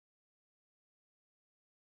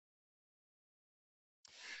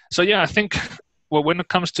So yeah, I think, well, when it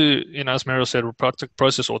comes to, as Merial said, robotic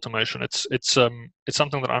process automation, it's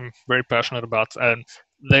something that I'm very passionate about. And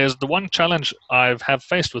there's the one challenge I've have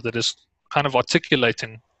faced with it is kind of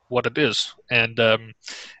articulating what it is, and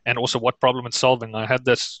also what problem it's solving. I had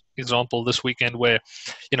this example this weekend where,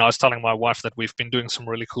 I was telling my wife that we've been doing some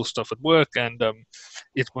really cool stuff at work, and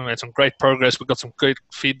we made some great progress. We got some great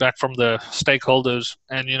feedback from the stakeholders,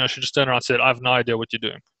 and she just turned around and said, "I have no idea what you're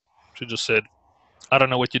doing." She just said, "I don't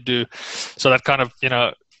know what you do." So that kind of,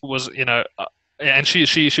 was, and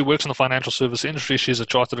she works in the financial service industry. She's a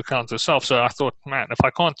chartered accountant herself. So I thought, man, if I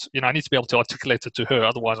can't, I need to be able to articulate it to her.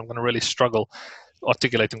 Otherwise, I'm going to really struggle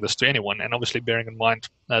articulating this to anyone. And obviously, bearing in mind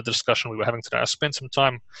the discussion we were having today, I spent some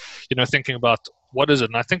time, thinking about what is it.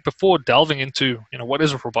 And I think before delving into, what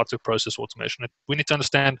is a robotic process automation, we need to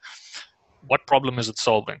understand what problem is it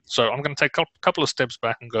solving. So I'm going to take a couple of steps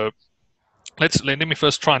back and go, let me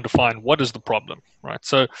first try and define what is the problem, right?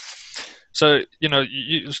 So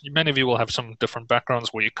many of you will have some different backgrounds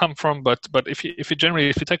where you come from, but if you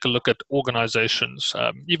take a look at organizations,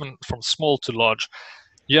 even from small to large,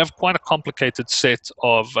 you have quite a complicated set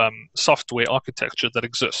of software architecture that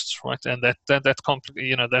exists, right? And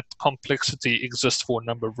that complexity exists for a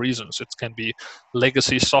number of reasons. It can be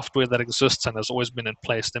legacy software that exists and has always been in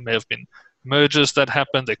place. There may have been mergers that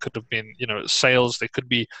happened. There could have been, sales. There could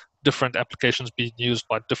be different applications being used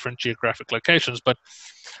by different geographic locations. But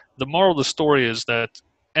the moral of the story is that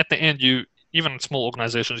at the end, even in small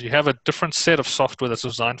organizations, you have a different set of software that's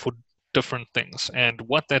designed for different things. And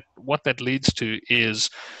what that leads to is,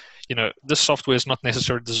 this software is not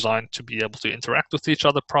necessarily designed to be able to interact with each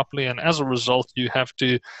other properly. And as a result,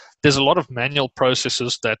 there's a lot of manual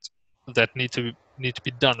processes that need to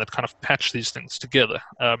be done that kind of patch these things together.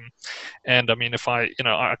 And I mean, if I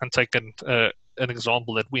can take an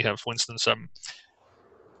example that we have, for instance,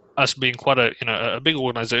 us being quite a big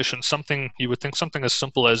organization, you would think something as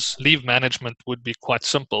simple as leave management would be quite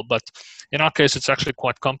simple, but in our case, it's actually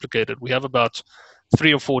quite complicated. We have about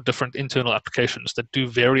 3 or 4 different internal applications that do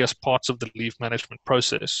various parts of the leave management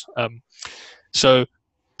process. So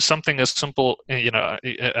something as simple,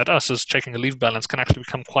 at us as checking a leave balance can actually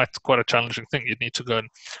become quite a challenging thing. You'd need to go and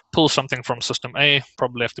pull something from system A,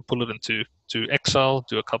 probably have to pull it into Excel,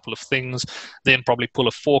 do a couple of things, then probably pull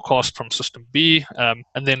a forecast from system B,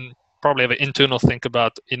 and then probably have an internal think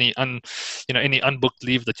about any unbooked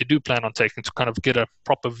leave that you do plan on taking to kind of get a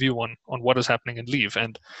proper view on what is happening in leave.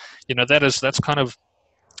 And that's kind of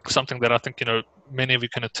something that I think many of you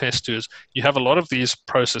can attest to, is you have a lot of these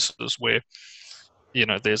processes where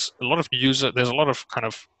there's a lot of kind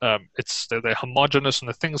of they're homogenous, and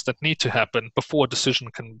the things that need to happen before a decision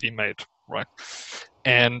can be made, right?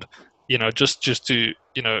 And just to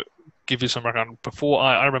give you some background,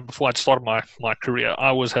 I remember before I'd started my career, I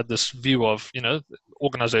always had this view of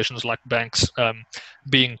organizations like banks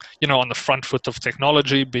being on the front foot of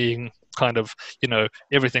technology, being kind of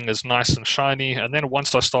everything is nice and shiny. And then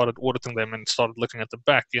once I started auditing them and started looking at the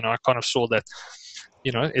back, I kind of saw that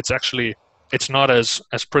it's not as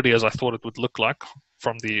pretty as I thought it would look like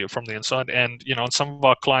from the inside. And on some of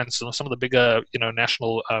our clients, some of the bigger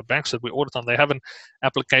national banks that we audit on, they have an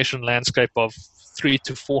application landscape of 300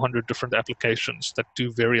 to 400 different applications that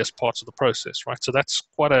do various parts of the process, right? So that's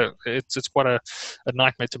quite a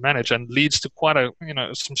nightmare to manage, and leads to quite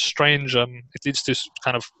some strange. It leads to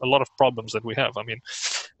kind of a lot of problems that we have. I mean,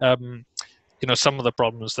 some of the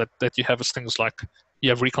problems that you have is things like, you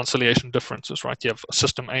have reconciliation differences, right? You have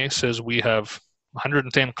system A says we have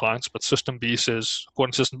 110 clients, but system B says,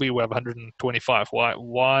 according to system B, we have 125.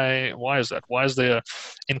 Why is that? Why is there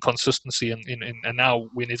inconsistency? And now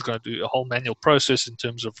we need to go do a whole manual process in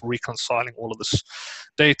terms of reconciling all of this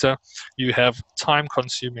data. You have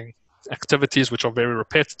time-consuming activities which are very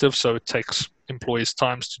repetitive, so it takes employees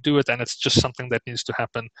times to do it, and it's just something that needs to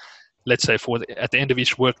happen. Let's say at the end of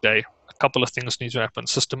each workday, a couple of things need to happen.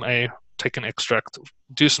 System A, take an extract,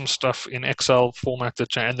 do some stuff in Excel, format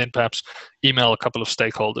it, and then perhaps email a couple of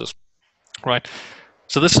stakeholders, right?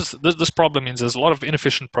 So this problem means there's a lot of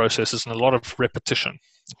inefficient processes and a lot of repetition.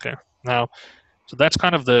 Okay, now, so that's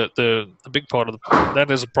kind of the big part of that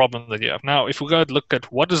is a problem that you have. Now, if we go and look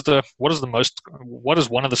at what is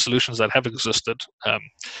one of the solutions that have existed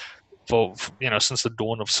since the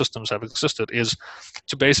dawn of systems have existed, is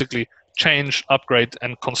to basically change, upgrade,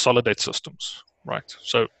 and consolidate systems, right?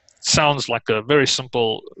 So it sounds like a very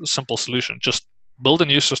simple solution. Just build a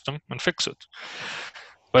new system and fix it.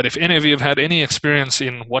 But if any of you have had any experience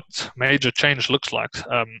in what major change looks like,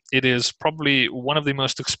 it is probably one of the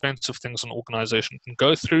most expensive things an organization can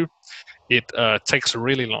go through. It takes a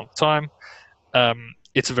really long time.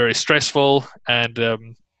 It's very stressful,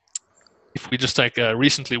 and if we just take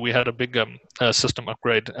recently, we had a big system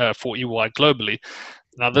upgrade for EY globally.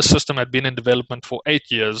 Now, this system had been in development for 8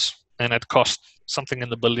 years and had cost something in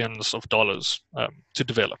the billions of dollars to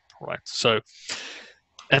develop, right? So,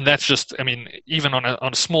 and that's just, I mean, even on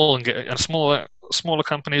a smaller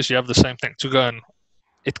companies, you have the same thing. To go and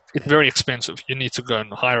it's very expensive. You need to go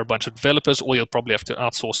and hire a bunch of developers, or you'll probably have to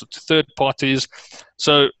outsource it to third parties.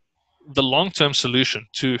 So, the long-term solution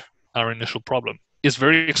to our initial problem is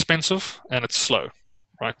very expensive and it's slow,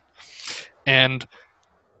 right? And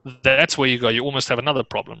that's where you go. You almost have another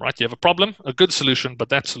problem, right? You have a problem, a good solution, but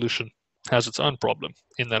that solution has its own problem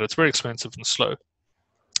in that it's very expensive and slow.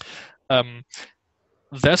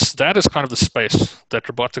 That is kind of the space that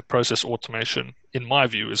robotic process automation, in my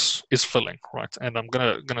view, is filling, right? And I'm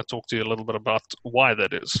gonna talk to you a little bit about why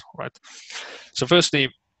that is, right? So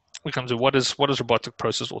firstly, we come to what is robotic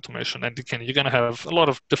process automation, and again, you're going to have a lot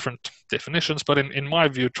of different definitions, but in my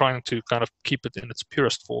view, trying to kind of keep it in its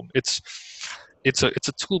purest form, it's a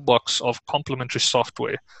toolbox of complementary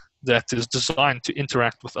software that is designed to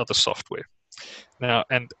interact with other software. Now,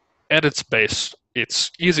 and at its base,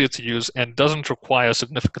 it's easier to use and doesn't require a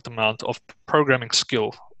significant amount of programming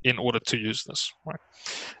skill in order to use this, right?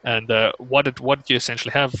 And what you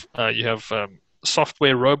essentially have, you have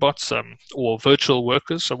software robots or virtual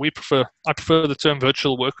workers. So I prefer the term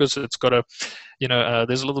virtual workers. It's got a,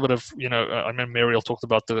 there's a little bit of, I remember Merial talked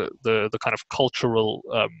about the kind of cultural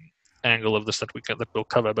angle of this that we'll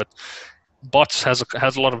cover, but bots has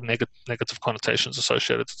a lot of negative connotations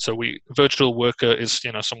associated. So virtual worker is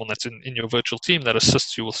someone that's in your virtual team that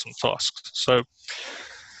assists you with some tasks.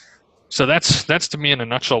 So that's to me in a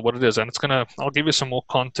nutshell what it is, and I'll give you some more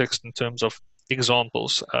context in terms of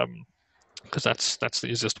examples. Because that's the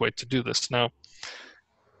easiest way to do this. Now,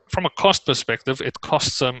 from a cost perspective, it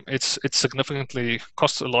costs it significantly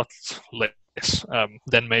costs a lot less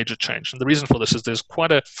than major change. And the reason for this is there's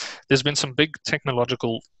been some big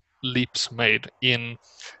technological leaps made in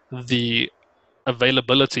the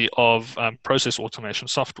availability of process automation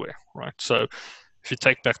software, right? So if you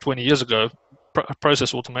take back 20 years ago,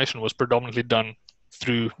 process automation was predominantly done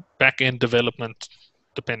through back-end development,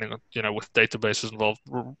 depending on, with databases involved.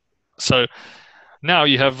 So now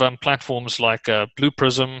you have platforms like Blue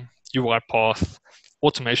Prism, UiPath,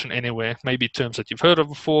 Automation Anywhere, maybe terms that you've heard of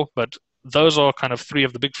before, but those are kind of three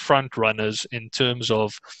of the big front runners in terms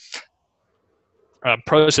of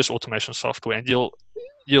process automation software. And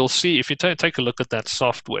you'll see if you take a look at that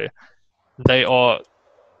software,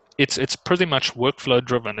 it's pretty much workflow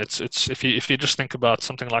driven. It's if you just think about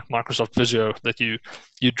something like Microsoft Visio, that you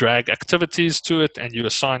drag activities to it and you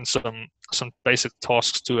assign some basic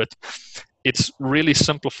tasks to it. It's really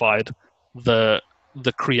simplified the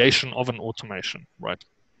creation of an automation, right?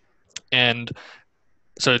 And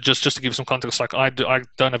so just to give some context, like I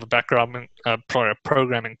don't have a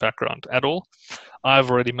programming background at all.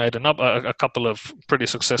 I've already made a couple of pretty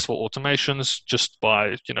successful automations just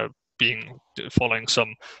by following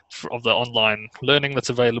some of the online learning that's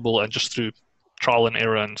available and just through trial and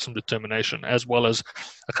error and some determination, as well as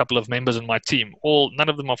a couple of members in my team. None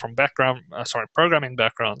of them are from programming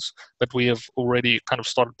backgrounds, but we have already kind of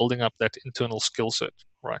started building up that internal skill set,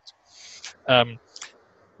 right?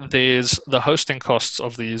 There's the hosting costs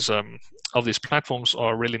of these platforms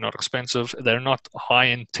are really not expensive. They're not high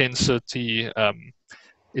intensity.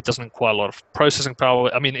 It doesn't require a lot of processing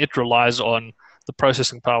power. I mean, it relies on the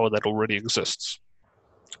processing power that already exists,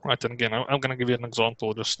 right? And again, I'm going to give you an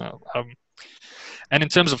example just now. And in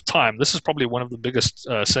terms of time, this is probably one of the biggest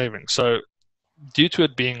savings. So due to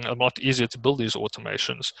it being a lot easier to build these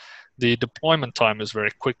automations, the deployment time is very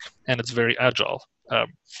quick and it's very agile.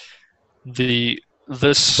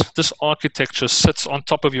 This architecture sits on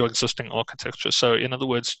top of your existing architecture. So in other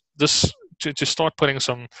words, to start putting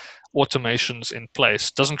some automations in place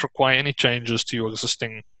doesn't require any changes to your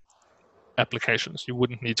existing applications. You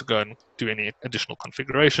wouldn't need to go and do any additional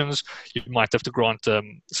configurations. You might have to grant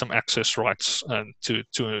some access rights to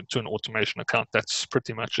an automation account. That's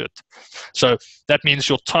pretty much it. So that means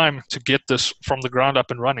your time to get this from the ground up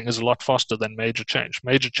and running is a lot faster than major change.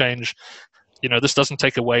 Major change, this doesn't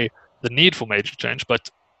take away the need for major change, but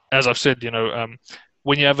as I've said,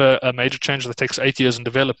 when you have a major change that takes 8 years in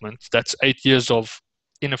development, that's 8 years of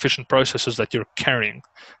inefficient processes that you're carrying,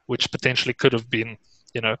 which potentially could have been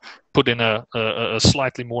put in a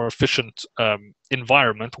slightly more efficient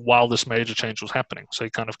environment while this major change was happening. So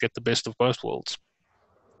you kind of get the best of both worlds.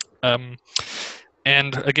 And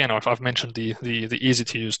again, I've mentioned the easy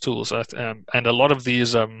to use tools, and a lot of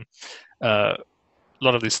these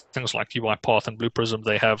lot of these things like UiPath and Blue Prism,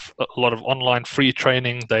 they have a lot of online free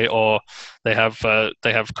training. They have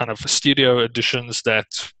kind of studio editions that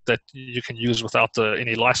you can use without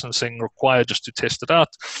any licensing required, just to test it out.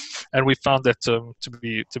 And we found that to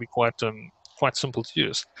be quite simple to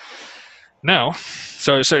use. Now,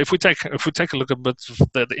 so if we take a look at a bit of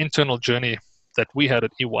the internal journey that we had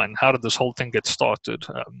at EY, and how did this whole thing get started?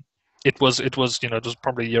 It was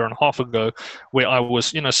probably a year and a half ago, where I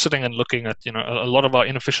was sitting and looking at a lot of our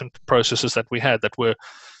inefficient processes that we had that were,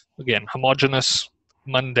 again, homogeneous,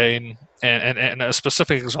 mundane, and a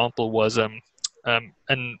specific example was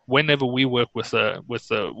and whenever we work with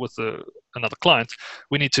another client,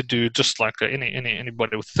 we need to do, just like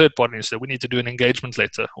anybody with third parties, that we need to do an engagement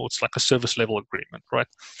letter, or it's like a service level agreement, right?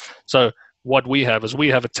 So what we have is we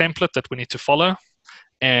have a template that we need to follow,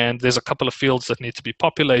 and there's a couple of fields that need to be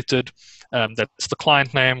populated. That's the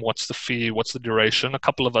client name, what's the fee, what's the duration, a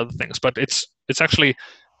couple of other things. But it's actually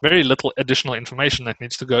very little additional information that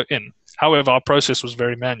needs to go in. However, our process was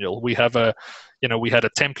very manual. We have we had a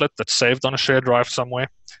template that's saved on a shared drive somewhere.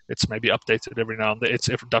 It's maybe updated every now and then. It's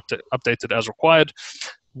updated as required.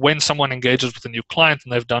 When someone engages with a new client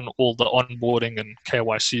and they've done all the onboarding and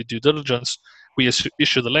KYC due diligence, we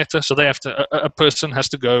issue the letter. So they have to, a person has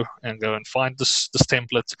to go and find this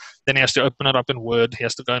template. Then he has to open it up in Word. He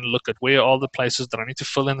has to go and look at where are the places that I need to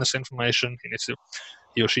fill in this information.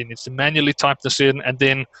 He or she needs to manually type this in, and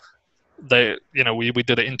then we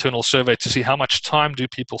did an internal survey to see how much time do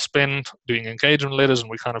people spend doing engagement letters, and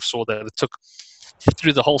we kind of saw that it took,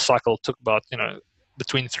 through the whole cycle, it took about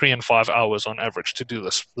between 3 and 5 hours on average to do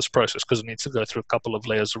this process, because it needs to go through a couple of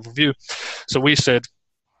layers of review. So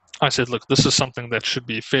I said, look, this is something that should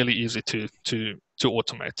be fairly easy to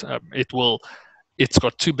automate. It's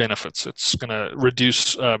got two benefits. It's going to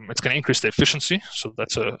reduce, it's going to increase the efficiency, so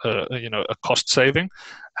that's a cost saving.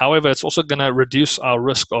 However, it's also going to reduce our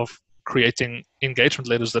risk of creating engagement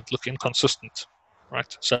letters that look inconsistent,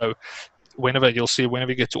 right? So whenever you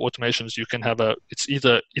get to automations, you can have it's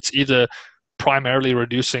either primarily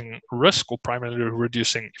reducing risk or primarily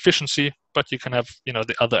reducing efficiency, but you can have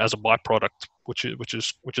the other as a byproduct, which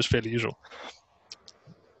is fairly usual.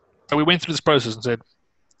 So we went through this process and said,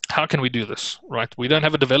 how can we do this, right? We don't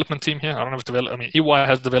have a development team here. I don't have EY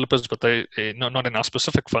has developers, but they not in our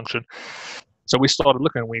specific function. So we started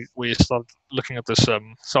looking. We started looking at this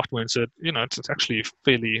software and said, it's actually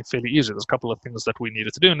fairly easy. There's a couple of things that we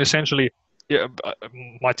needed to do, and essentially,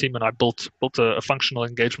 my team and I built a functional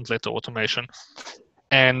engagement letter automation,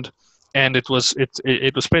 and it was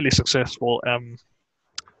fairly successful.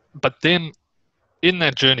 But then in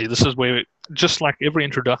that journey, this is where, just like every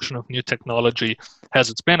introduction of new technology has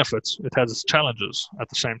its benefits, it has its challenges at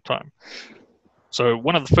the same time. So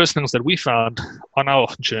one of the first things that we found on our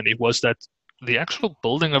journey was that the actual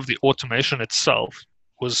building of the automation itself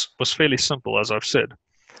was fairly simple, as I've said.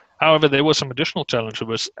 However, there was some additional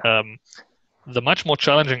challenges. The much more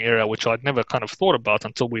challenging area, which I'd never kind of thought about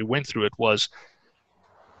until we went through it, was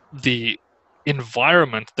the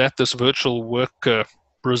environment that this virtual worker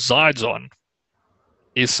resides on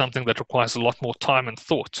is something that requires a lot more time and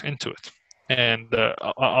thought into it. And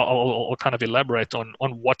I'll kind of elaborate on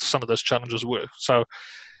what some of those challenges were. So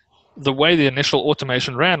the way the initial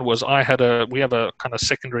automation ran was we have a kind of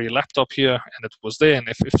secondary laptop here, and it was there. And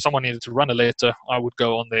if someone needed to run a letter, I would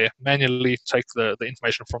go on there manually, take the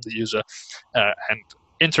information from the user and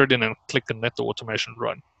enter it in and click and let the automation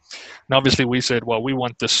run. Now, obviously, we said, well, we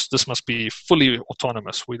want this must be fully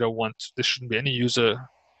autonomous. There shouldn't be any user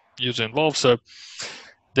involved. So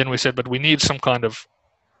then we said, but we need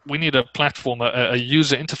a platform, a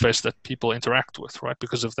user interface that people interact with, right?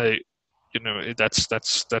 Because if they,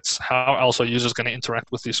 that's how else are users going to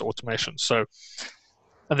interact with these automations. So,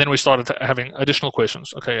 and then we started having additional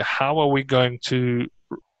questions. Okay, how are we going to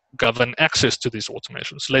govern access to these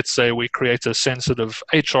automations? Let's say we create a sensitive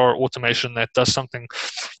HR automation that does something,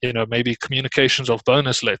 maybe communications of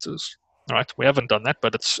bonus letters, right? We haven't done that,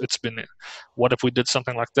 but it's been, what if we did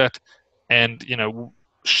something like that? And,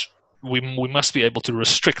 we must be able to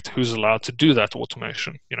restrict who's allowed to do that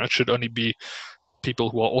automation. It should only be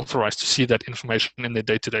people who are authorized to see that information in their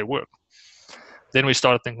day-to-day work. Then we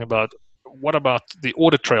started thinking about, what about the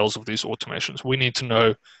audit trails of these automations? We need to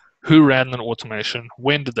know who ran an automation,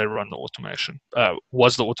 when did they run the automation,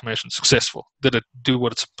 was the automation successful, did it do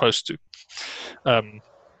what it's supposed to?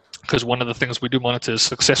 Because one of the things we do monitor is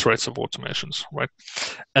success rates of automations, right?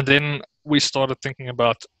 And then we started thinking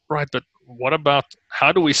about, right, but what about,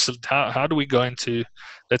 how do we go into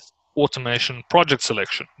that automation project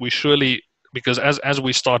selection? We surely because as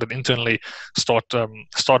we started internally, start on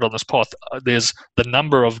this path, there's the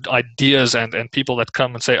number of ideas and people that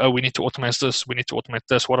come and say, oh, we need to automate this, we need to automate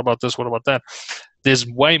this, what about this, what about that? There's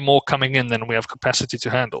way more coming in than we have capacity to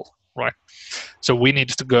handle, right? So we need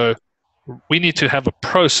to have a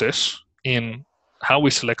process in how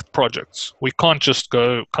we select projects. We can't just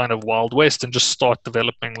go kind of Wild West and just start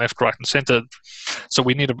developing left, right, and center. So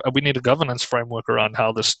we need a governance framework around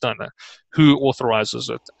how this is done. Who authorizes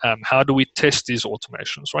it? How do we test these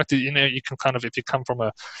automations? Right? You know, you can kind of, if you come from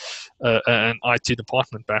an IT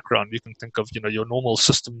department background, you can think of, you know, your normal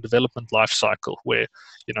system development life cycle, where,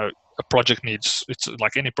 you know, a project needs, it's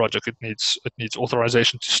like any project, it needs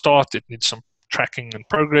authorization to start. It needs some tracking and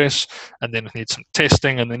progress, and then it needs some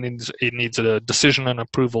testing, and then it needs a decision and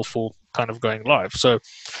approval for kind of going live. So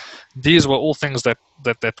these were all things that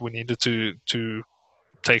we needed to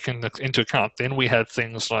take into account. Then we had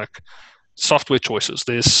things like software choices.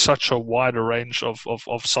 There's such a wider range of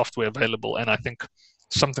software available, and I think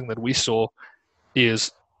something that we saw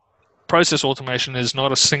is process automation is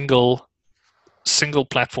not a single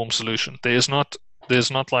platform solution. There's not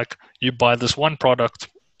like you buy this one product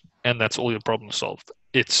and that's all your problem solved.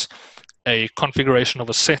 It's a configuration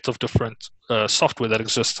of a set of different software that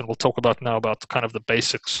exists, and we'll talk about now about kind of the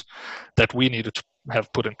basics that we needed to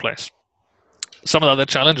have put in place. Some of the other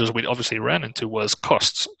challenges we obviously ran into was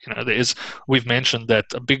costs. You know, we've mentioned that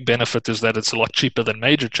a big benefit is that it's a lot cheaper than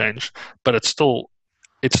major change, but it's still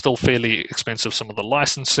fairly expensive. Some of the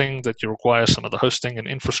licensing that you require, some of the hosting and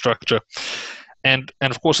infrastructure. And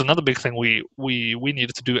of course, another big thing we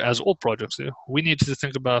needed to do, as all projects do, we needed to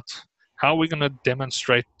think about how we're going to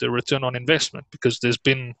demonstrate the return on investment, because there's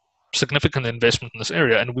been significant investment in this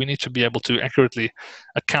area, and we need to be able to accurately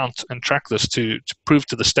account and track this to prove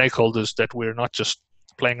to the stakeholders that we're not just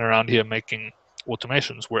playing around here making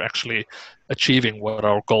automations, we're actually achieving what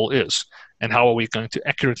our goal is, and how are we going to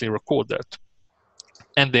accurately record that.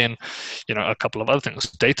 And then, you know, a couple of other things,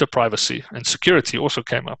 data privacy and security also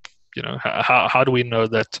came up. You know, how do we know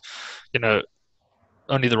that, you know,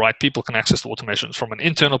 only the right people can access the automations from an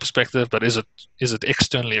internal perspective, but is it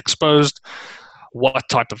externally exposed? What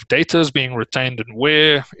type of data is being retained and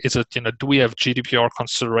where? Is it, you know, do we have GDPR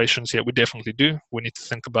considerations here? We definitely do. We need to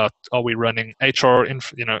think about, are we running HR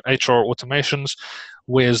automations?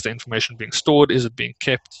 Where's the information being stored? Is it being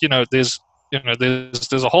kept? You know, there's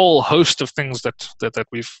a whole host of things that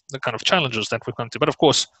we've, the kind of challenges that we've come to. But of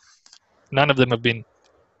course, none of them have been,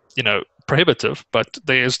 you know, prohibitive, but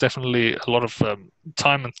there is definitely a lot of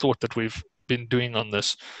time and thought that we've been doing on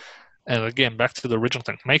this. And again, back to the original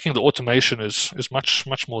thing, making the automation is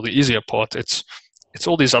much more the easier part. It's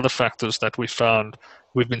all these other factors that we found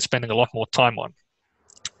we've been spending a lot more time on,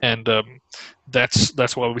 and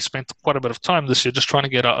that's why we spent quite a bit of time this year just trying to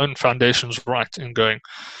get our own foundations right and going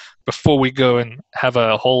before we go and have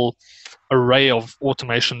a whole array of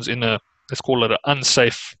automations in let's call it an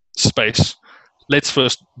unsafe space. Let's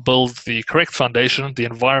first build the correct foundation, the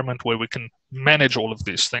environment where we can manage all of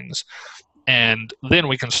these things, and then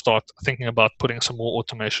we can start thinking about putting some more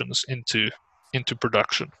automations into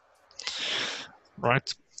production.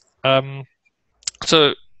 Right.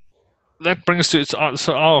 So that brings to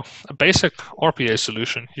our basic RPA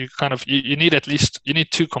solution. You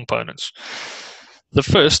need two components. The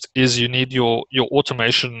first is you need your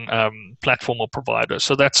automation platform or provider.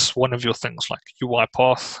 So that's one of your things like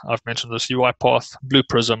UiPath. I've mentioned this, UiPath, Blue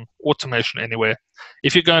Prism, Automation Anywhere.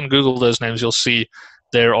 If you go and Google those names, you'll see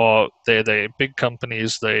they're big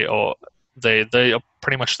companies. They are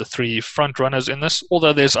pretty much the three front runners in this.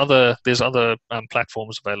 Although there's other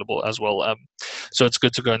platforms available as well. So it's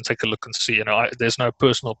good to go and take a look and see. You know, there's no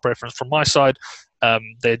personal preference from my side.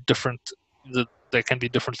 They're different. They can be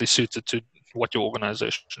differently suited to what your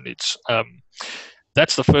organization needs.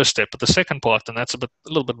 That's the first step. But the second part, and that's a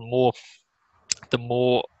little bit more, the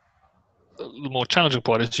more challenging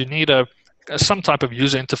part, is you need some type of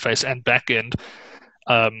user interface and backend.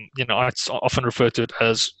 You know, it's often referred to it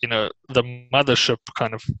as, you know, the mothership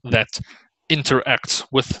kind of that interacts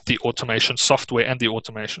with the automation software and the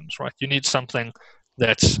automations, right? You need something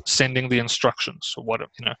that's sending the instructions. So what,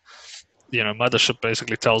 you know, mothership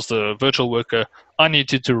basically tells the virtual worker, I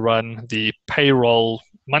need you to run the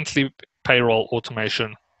monthly payroll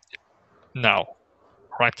automation now,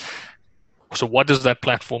 right? So what is that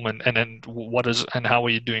platform, and how are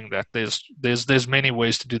you doing that? There's many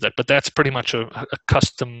ways to do that, but that's pretty much a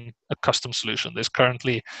custom solution.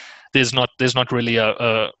 There's not really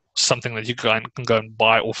a something that you can go and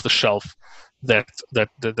buy off the shelf that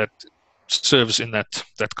serves in that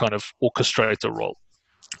kind of orchestrator role.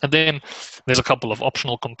 And then there's a couple of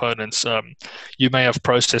optional components. You may have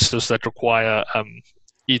processes that require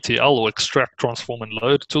ETL or extract, transform, and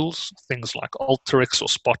load tools, things like Alteryx or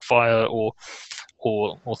Spotfire or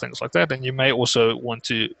things like that. And you may also want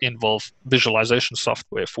to involve visualization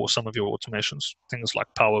software for some of your automations, things like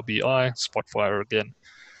Power BI, Spotfire again.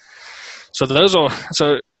 So those are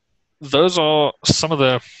some of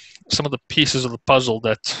the pieces of the puzzle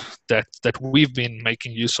that we've been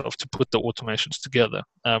making use of to put the automations together.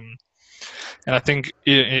 And I think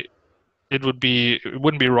it wouldn't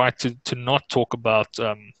be right to not talk about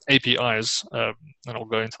APIs, and I'll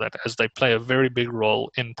go into that, as they play a very big role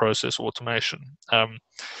in process automation.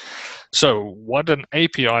 So what an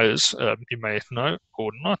API is, you may know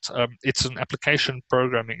or not, it's an application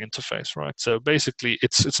programming interface, right? So basically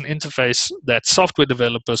it's an interface that software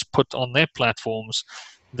developers put on their platforms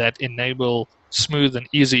that enable smooth and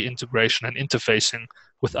easy integration and interfacing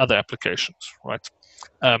with other applications, right?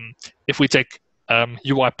 If we take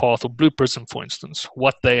UiPath or Blue Prism, for instance,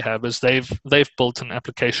 what they have is they've built an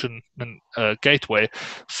application and gateway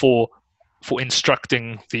for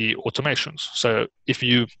instructing the automations. So if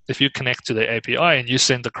you connect to the API and you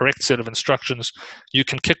send the correct set of instructions, you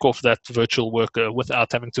can kick off that virtual worker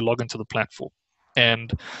without having to log into the platform.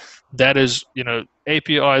 And that is,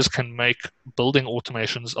 APIs can make building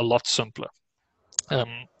automations a lot simpler.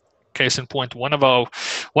 Case in point, one of our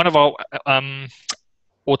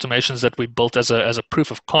automations that we built as a proof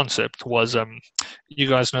of concept was, you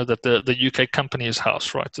guys know that the UK Companies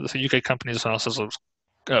House, right? So the UK Companies House is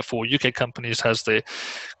for UK companies has the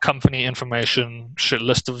company information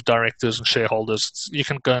list of directors and shareholders. You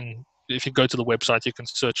can go and, if you go to the website, you can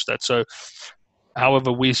search that. So,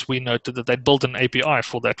 however, we noted that they built an API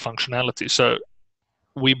for that functionality. So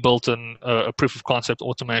we built a proof of concept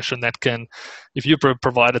automation that can, if you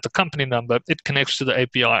provided the company number, it connects to the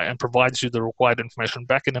API and provides you the required information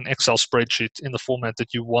back in an Excel spreadsheet in the format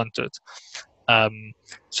that you wanted.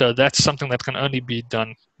 So that's something that can only be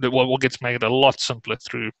done, what gets made a lot simpler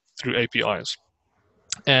through APIs.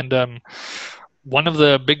 And one of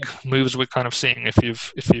the big moves we're kind of seeing, if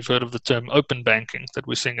you've heard of the term open banking, that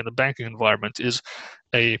we're seeing in the banking environment, is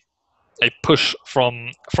a push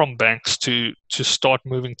from banks to start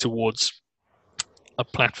moving towards a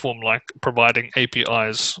platform like providing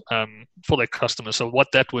APIs for their customers. So what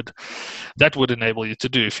that would enable you to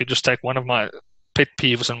do, if you just take one of my pet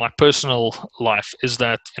peeves in my personal life, is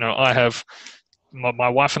that I have my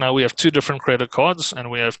wife and I, we have 2 different credit cards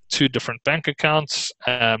and we have 2 different bank accounts,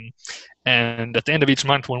 and at the end of each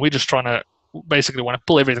month, when we're just trying to basically want to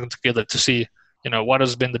pull everything together to see what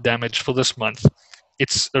has been the damage for this month,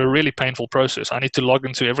 it's a really painful process. I need to log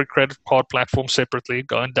into every credit card platform separately,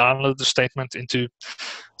 go and download the statement into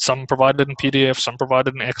some provided in PDF, some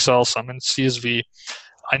provided in Excel, some in CSV.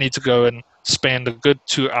 I need to go and spend a good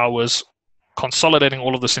 2 hours consolidating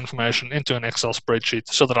all of this information into an Excel spreadsheet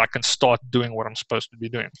so that I can start doing what I'm supposed to be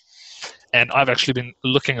doing. And I've actually been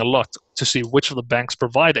looking a lot to see which of the banks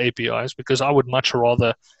provide APIs, because I would much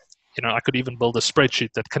rather, I could even build a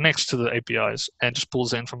spreadsheet that connects to the APIs and just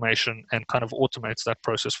pulls the information and kind of automates that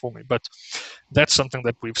process for me. But that's something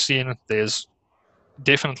that we've seen. There's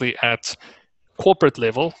definitely at corporate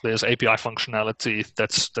level, there's API functionality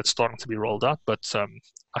that's starting to be rolled out, but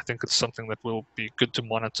I think it's something that will be good to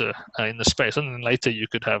monitor in the space. And then later you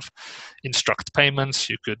could have instruct payments,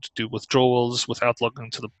 you could do withdrawals without logging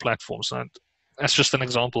into the platforms. And that's just an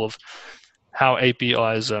example of how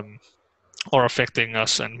APIs are affecting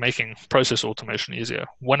us and making process automation easier.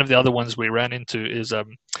 One of the other ones we ran into is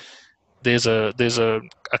there's a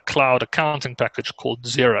cloud accounting package called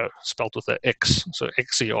Xero, spelled with an X, so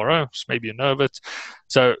XERO. So maybe you know of it.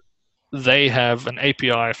 So they have an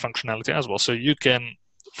API functionality as well. So you can,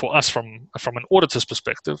 for us from an auditor's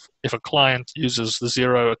perspective, if a client uses the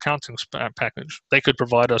Xero accounting package, they could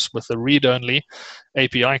provide us with a read-only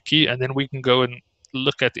API key, and then we can go and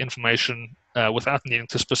look at information without needing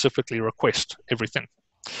to specifically request everything.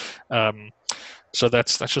 So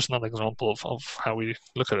that's just another example of how we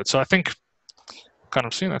look at it. So I think, kind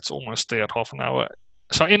of seeing that's almost there at half an hour.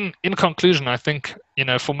 So in conclusion, I think,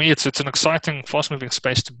 for me, it's an exciting, fast-moving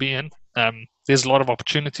space to be in. There's a lot of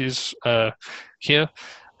opportunities here.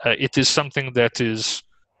 It is something that is,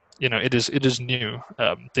 it is new.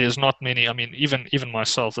 There's not many. I mean, even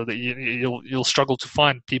myself, that you'll struggle to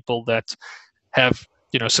find people that have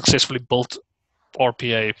successfully built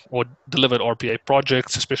RPA or delivered RPA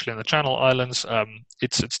projects, especially in the Channel Islands.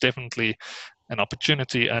 It's definitely an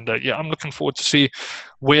opportunity, and I'm looking forward to see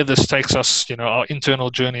where this takes us. Our internal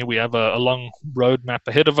journey, we have a long roadmap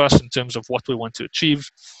ahead of us in terms of what we want to achieve,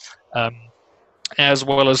 as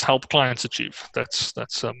well as help clients achieve. That's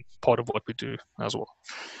part of what we do as well.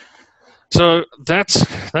 So that's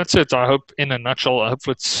it. I hope, in a nutshell, I hope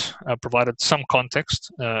it's provided some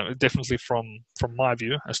context, definitely from my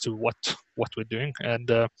view as to what we're doing. And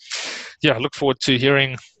yeah, I look forward to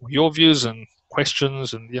hearing your views and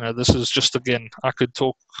questions. And this is just, again, I could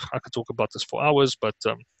talk about this for hours, but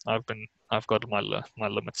I've got my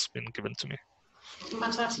limits been given to me.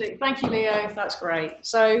 Fantastic, thank you, Leo. That's great.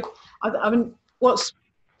 So I mean, what's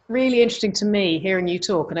really interesting to me hearing you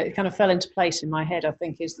talk, and it kind of fell into place in my head, I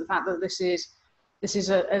think, is the fact that this is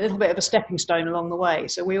a little bit of a stepping stone along the way.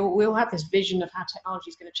 So we all have this vision of how technology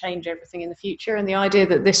is going to change everything in the future, and the idea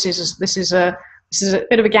that this is a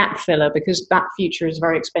bit of a gap filler, because that future is a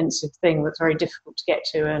very expensive thing that's very difficult to get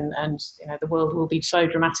to, and the world will be so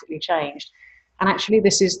dramatically changed. And actually,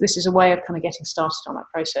 this is a way of kind of getting started on that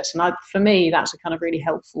process. And for me, that's a kind of really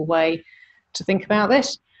helpful way to think about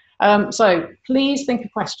this. So please think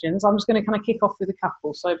of questions. I'm just going to kind of kick off with a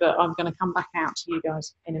couple, but I'm going to come back out to you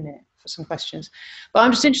guys in a minute for some questions. But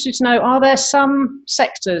I'm just interested to know, are there some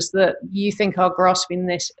sectors that you think are grasping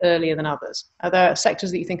this earlier than others? Are there sectors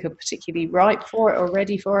that you think are particularly ripe for it or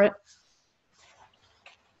ready for it?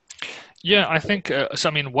 Yeah, I think so.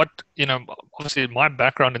 I mean, obviously my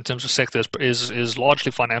background in terms of sectors is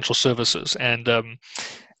largely financial services, and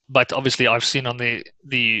but obviously I've seen on the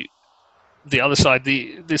other side,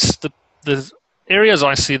 the areas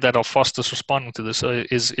I see that are fastest responding to this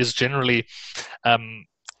is generally,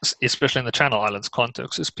 especially in the Channel Islands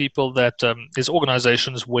context, is people that is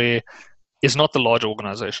organizations where it's not the large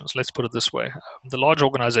organizations. Let's put it this way: the large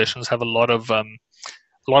organizations have a lot of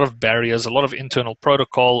barriers, a lot of internal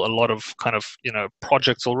protocol, a lot of kind of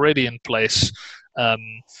projects already in place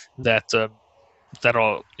that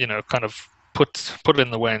are kind of put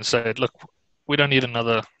in the way and say, look, we don't need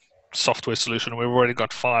another software solution. We've already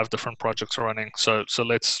got 5 different projects running, so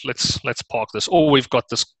let's park this. Or we've got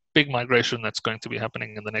this big migration that's going to be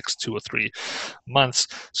happening in the next 2 or 3 months.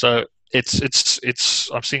 So it's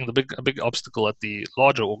I'm seeing a big obstacle at the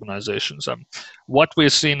larger organizations. What we're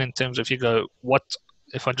seeing in terms of,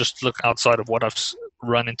 if I just look outside of what I've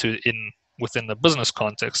run into within the business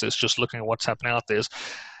context, is just looking at what's happening out there. Is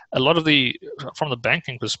a lot of from the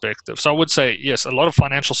banking perspective. So I would say, yes, a lot of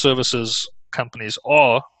financial services companies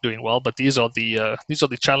are doing well, but these are the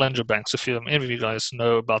challenger banks. If any of you guys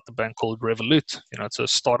know about the bank called Revolut, it's a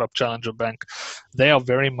startup challenger bank. They are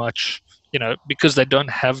very much, because they don't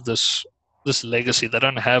have this legacy, they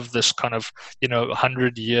don't have this kind of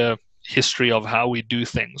 100-year history of how we do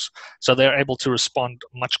things, so they're able to respond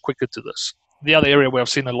much quicker to this. The other area where I've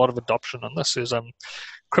seen a lot of adoption on this is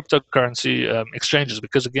cryptocurrency exchanges,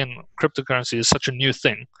 because again, cryptocurrency is such a new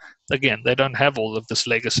thing. Again, they don't have all of this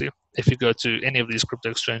legacy. If you go to any of these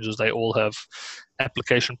crypto exchanges, they all have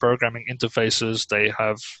application programming interfaces. They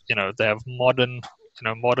have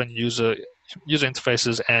modern user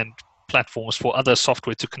interfaces and platforms for other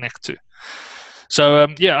software to connect to. So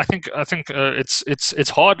yeah, I think it's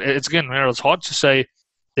hard. It's hard to say.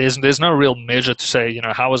 There's no real measure to say,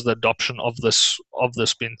 how is the adoption of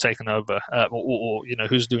this being taken over, or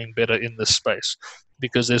who's doing better in this space,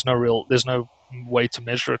 because there's no way to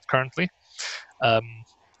measure it currently.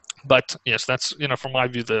 But yes, that's from my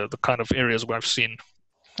view the kind of areas where I've seen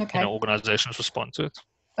organizations respond to it.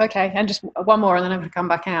 Okay, and just one more, and then I'm going to come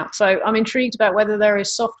back out. So I'm intrigued about whether there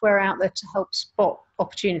is software out there to help spot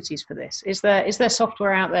opportunities for this. Is there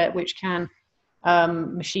software out there which can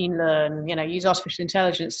machine learn, use artificial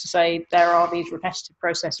intelligence to say there are these repetitive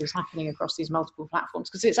processes happening across these multiple platforms?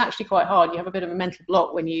 Because it's actually quite hard. You have a bit of a mental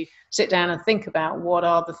block when you sit down and think about what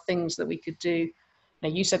are the things that we could do. Now,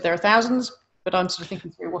 you said there are thousands, but I'm sort of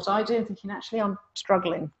thinking through what I do and thinking, actually, I'm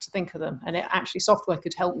struggling to think of them. And software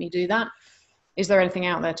could help me do that. Is there anything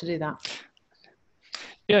out there to do that?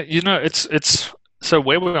 Yeah, it's so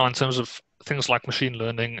where we are in terms of things like machine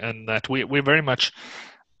learning, and that we're very much,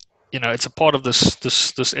 it's a part of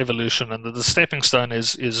this evolution, and the stepping stone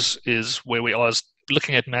is where we are, is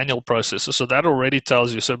looking at manual processes. So that already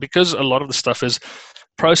tells you. So because a lot of the stuff is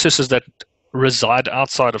processes that reside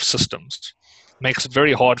outside of systems, makes it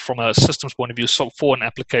very hard from a systems point of view. So for an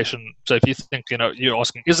application, so if you think, you're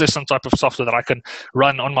asking, is there some type of software that I can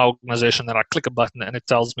run on my organization, that I click a button and it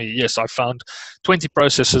tells me, yes, I found 20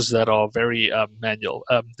 processes that are very manual.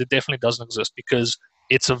 That definitely doesn't exist, because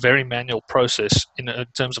it's a very manual process in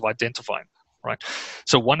terms of identifying, right?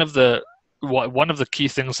 So one of the key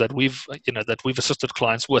things that we've assisted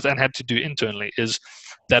clients with and had to do internally is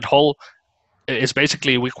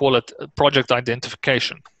basically, we call it project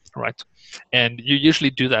identification, right? And you usually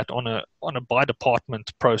do that on a by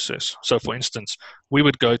department process. So for instance, we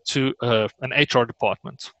would go to an HR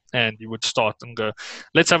department and you would start and go,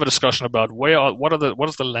 let's have a discussion about what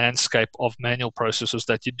is the landscape of manual processes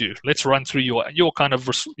that you do. Let's run through your kind of,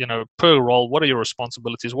 per role, what are your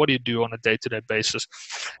responsibilities, what do you do on a day-to-day basis,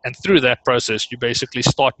 and through that process you basically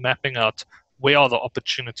start mapping out where are the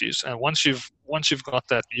opportunities. And once you've got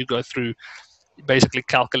that, you go through basically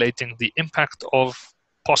calculating the impact of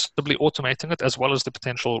possibly automating it, as well as the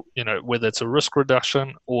potential, whether it's a risk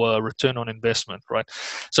reduction or a return on investment, right?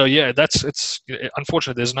 So yeah, it's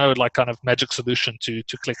unfortunately there's no like kind of magic solution to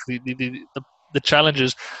click. The challenge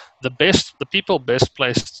is the people best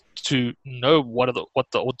placed to know what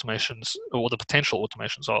the automations or the potential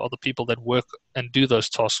automations are the people that work and do those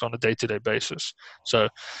tasks on a day-to-day basis. So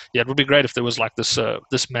yeah, it would be great if there was like this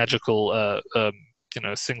magical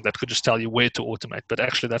thing that could just tell you where to automate. But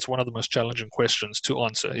actually, that's one of the most challenging questions to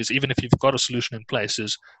answer, is even if you've got a solution in place,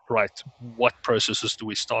 is right, what processes do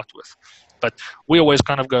we start with? But we always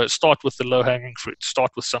kind of start with the low-hanging fruit, start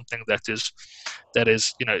with something that is,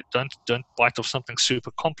 don't bite off something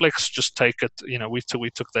super complex, just take it, we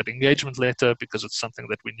took that engagement letter because it's something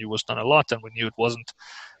that we knew was done a lot, and we knew it wasn't,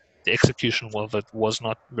 the execution of it was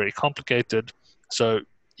not very complicated. So,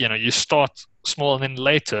 you start small, and then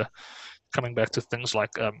later, coming back to things like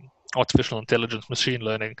artificial intelligence, machine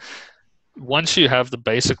learning, once you have the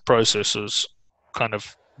basic processes kind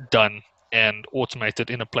of done and automated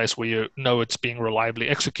in a place where you know it's being reliably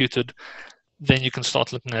executed, then you can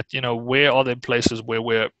start looking at, where are there places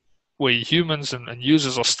where humans and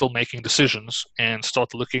users are still making decisions, and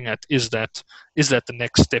start looking at, is that the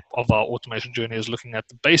next step of our automation journey, is looking at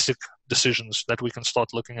the basic decisions that we can start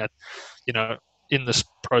looking at, in this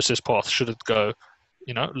process path. Should it go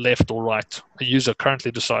left or right? A user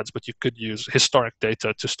currently decides, but you could use historic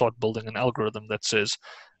data to start building an algorithm that says,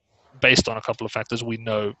 based on a couple of factors, we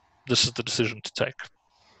know this is the decision to take.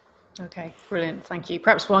 Okay, brilliant. Thank you.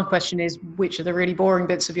 Perhaps one question is, which are the really boring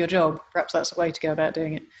bits of your job? Perhaps that's a way to go about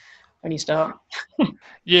doing it when you start.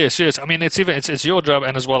 Yes. I mean, it's your job,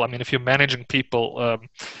 and as well, I mean, if you're managing people,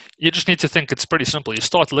 you just need to think it's pretty simple. You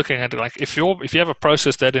start looking at it like, if you have a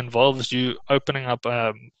process that involves you opening up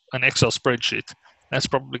an Excel spreadsheet, that's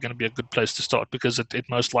probably going to be a good place to start, because it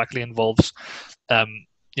most likely involves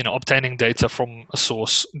obtaining data from a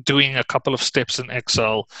source, doing a couple of steps in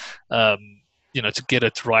Excel, to get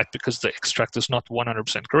it right, because the extract is not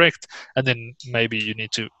 100% correct, and then maybe you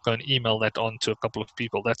need to go and email that on to a couple of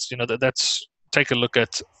people. That's take a look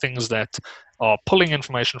at things that are pulling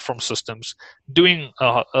information from systems, doing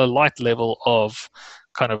a light level of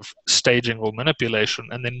kind of staging or manipulation,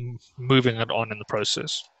 and then moving it on in the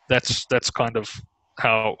process. That's kind of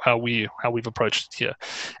how we've approached it here.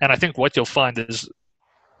 And I think what you'll find is,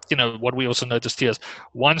 what we also noticed here is,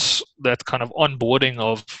 once that kind of onboarding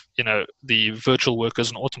of, the virtual workers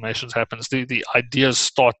and automations happens, the ideas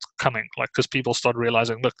start coming, like, because people start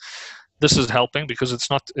realizing, look, this is helping, because it's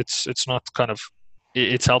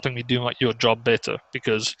helping me do your job better.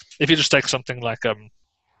 Because if you just take something like,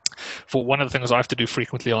 for one of the things I have to do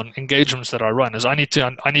frequently on engagements that I run, is I need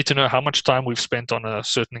to know how much time we've spent on a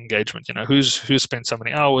certain engagement. Who's spent so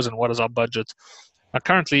many hours, and what is our budget. Now,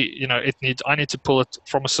 currently, I need to pull it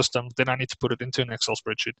from a system, then I need to put it into an Excel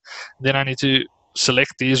spreadsheet. Then I need to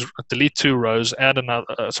select these, delete 2 rows,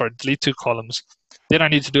 delete 2 columns. Then I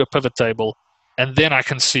need to do a pivot table, and then I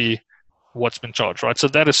can see what's been charged, right? So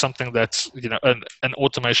that is something that's, an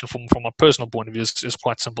automation from a personal point of view is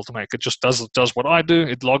quite simple to make. It just does what I do.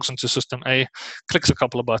 It logs into system A, clicks a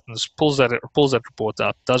couple of buttons, pulls that report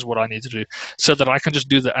out, does what I need to do, so that I can just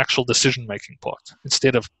do the actual decision-making part,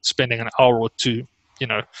 instead of spending an hour or two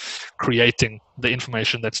creating the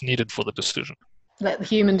information that's needed for the decision. Let the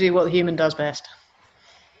human do what the human does best.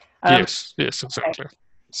 Yes, exactly. Okay.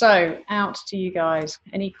 So, out to you guys.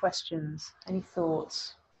 Any questions? Any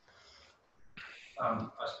thoughts? I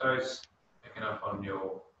suppose, picking up on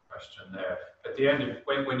your question there, at the end of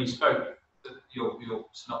when you spoke, your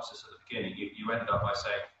synopsis at the beginning, you ended up by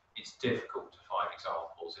saying it's difficult to find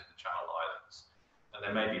examples in the Channel Islands. And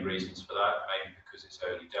there may be reasons for that, maybe because it's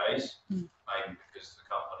early days, maybe because the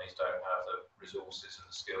companies don't have the resources and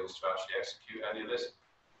the skills to actually execute any of this.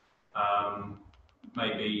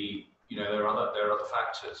 Maybe there are other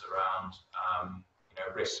factors around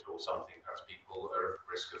risk or something. Perhaps people are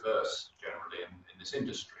risk averse generally in this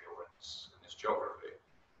industry or in this geography.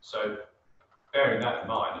 So bearing that in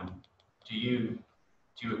mind, do you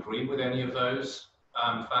agree with any of those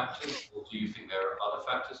factors, or do you think there are other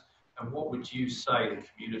factors? And what would you say the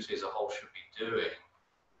community as a whole should be doing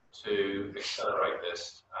to accelerate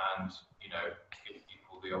this and, give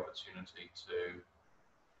people the opportunity to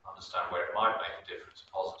understand where it might make a difference, a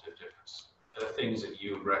positive difference? Are there things that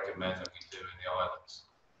you would recommend that we do in the islands,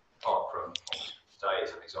 apart from today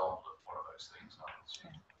as an example?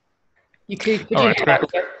 You could All right, great.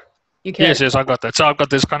 You can. Yes, I got that. So I've got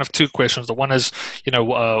there's kind of two questions. The one is,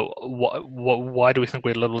 why do we think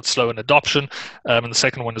we're a little bit slow in adoption? And the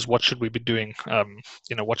second one is, what should we be doing?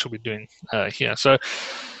 What should we be doing here? So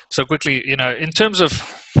quickly, in terms of,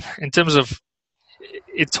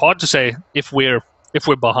 it's hard to say if we're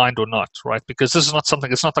behind or not, right? Because this is not something.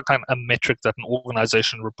 It's not the kind of a metric that an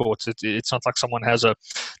organization reports. It's not like someone has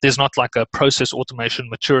there's not like a process automation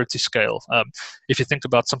maturity scale. If you think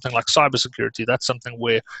about something like cybersecurity, that's something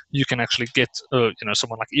where you can actually get,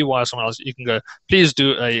 someone like EY or someone else, you can go, please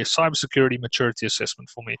do a cybersecurity maturity assessment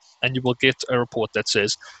for me, and you will get a report that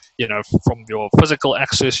says, from your physical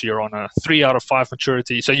access, you're on a 3 out of 5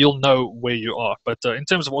 maturity, so you'll know where you are. But in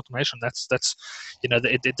terms of automation, that's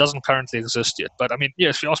it doesn't currently exist yet. But I mean,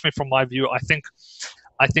 yes, if you ask me from my view, I think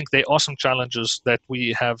there are some challenges that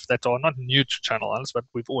we have that are not new to channel analysts, but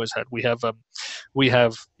we've always had. We have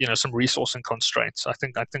some resourcing constraints. I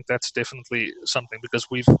think that's definitely something, because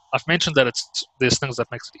I've mentioned that there's things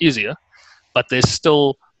that makes it easier, but there's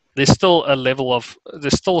still a level of,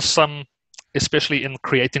 there's still some, especially in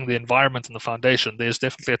creating the environment and the foundation, there's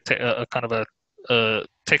definitely a kind of a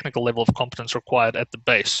technical level of competence required at the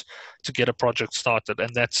base to get a project started,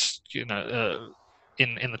 and that's in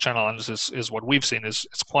the channel analysis is what we've seen is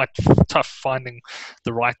it's quite tough finding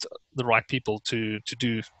the right people to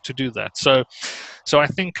do that. So I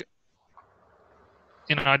think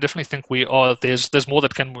I definitely think there's more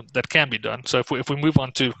that can be done. So if we move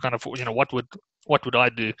on to kind of what would I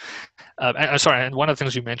do? And one of the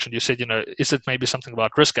things you mentioned, you said, is it maybe something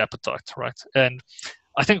about risk appetite, right? And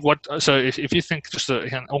I think so if you think just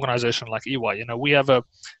an organization like EY, we have a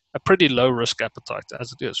pretty low risk appetite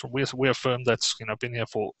as it is. We're a firm that's been here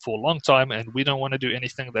for a long time, and we don't want to do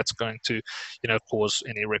anything that's going to cause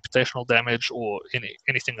any reputational damage or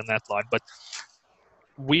anything in that line. But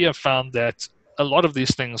we have found that a lot of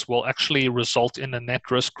these things will actually result in a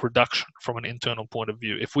net risk reduction from an internal point of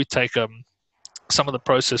view. If we take some of the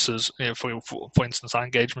processes, for instance, our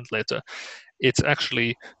engagement letter, it's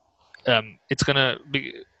actually it's going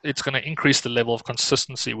to increase the level of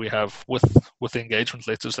consistency we have with the engagement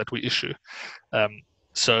letters that we issue.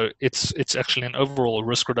 So it's actually an overall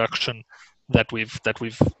risk reduction that we've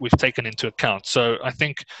taken into account. So I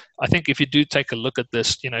think if you do take a look at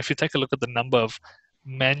this, if you take a look at the number of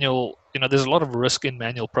manual, there's a lot of risk in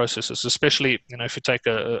manual processes, especially if you take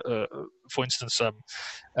for instance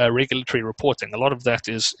regulatory reporting. A lot of that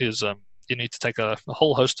is you need to take a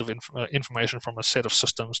whole host of information from a set of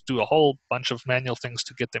systems, do a whole bunch of manual things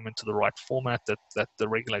to get them into the right format that the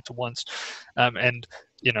regulator wants, and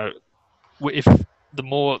if the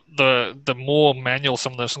more manual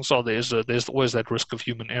some of those things are, there's always that risk of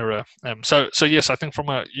human error. So yes, I think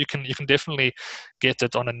you can definitely get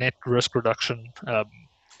it on a net risk reduction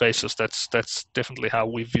basis. That's definitely how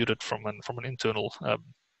we viewed it from an internal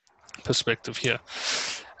perspective here.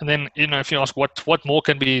 And then if you ask what more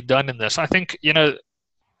can be done in this, I think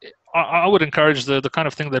I would encourage the kind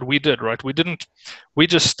of thing that we did, right? We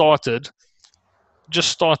just started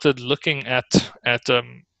looking at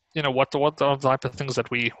what are the type of things that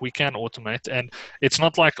we can automate. And it's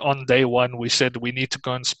not like on day one we said we need to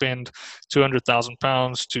go and spend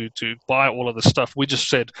 £200,000 to buy all of this stuff. We just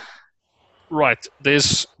said, right,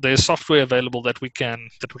 there's software available that we can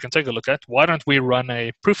take a look at. Why don't we run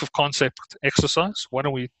a proof of concept exercise? Why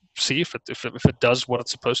don't we see if it does what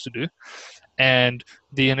it's supposed to do? And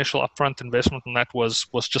the initial upfront investment in that was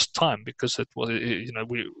just time, because it was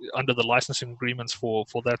we under the licensing agreements for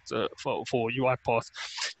that for UiPath,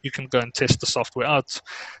 you can go and test the software out.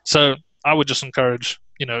 So I would just encourage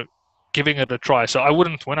giving it a try. So I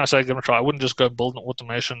wouldn't, when I say give it a try, I wouldn't just go build an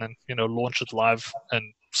automation and launch it live and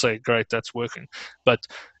say great, that's working. But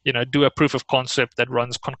do a proof of concept that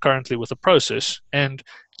runs concurrently with the process, and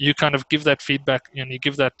you kind of give that feedback, you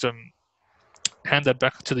give that hand that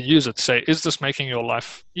back to the user to say, is this making your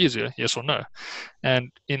life easier, yes or no?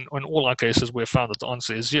 And in all our cases, we've found that the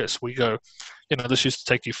answer is yes. We go, this used to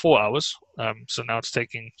take you 4 hours, so now it's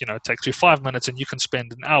taking, it takes you 5 minutes, and you can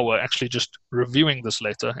spend an hour actually just reviewing this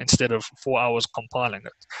later instead of 4 hours compiling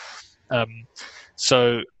it.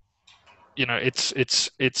 So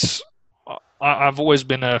I've always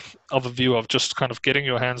been of a view of just kind of getting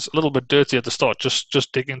your hands a little bit dirty at the start.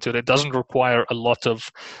 Just dig into it. It doesn't require a lot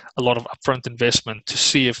of upfront investment to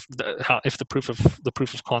see if the proof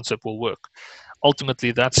of concept will work.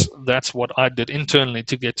 Ultimately, that's what I did internally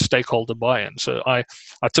to get stakeholder buy-in. So I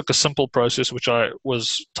took a simple process which I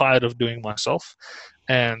was tired of doing myself,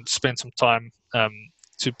 and spent some time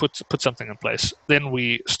to put something in place. Then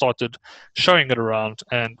we started showing it around,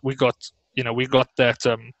 and we got that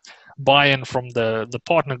buy-in from the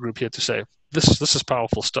partner group here to say this is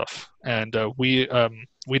powerful stuff, and we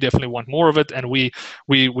definitely want more of it, and we're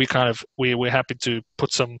happy to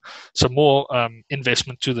put some more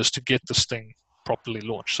investment to this to get this thing properly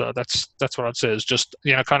launched. So that's what I'd say is just,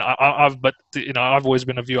 kind of, I've always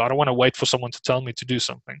been a view, I don't want to wait for someone to tell me to do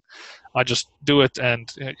something. I just do it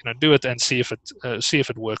and see if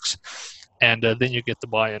it works, and then you get the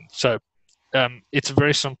buy-in. So it's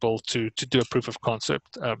very simple to do a proof of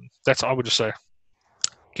concept. That's, I would just say,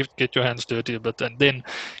 get your hands dirty a bit, and then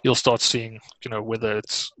you'll start seeing whether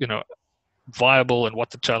it's viable and what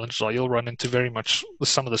the challenges are. You'll run into very much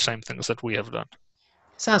some of the same things that we have done.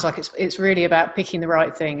 Sounds like it's really about picking the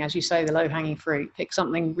right thing, as you say, the low-hanging fruit. Pick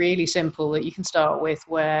something really simple that you can start with,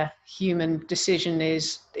 where human decision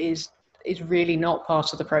is really not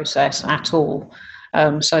part of the process at all,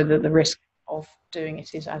 so that the risk of doing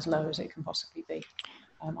it is as low as it can possibly be.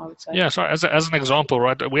 I would say. Yeah. So as an example,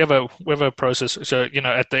 right, we have a process. So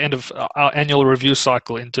at the end of our annual review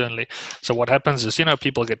cycle internally, so what happens is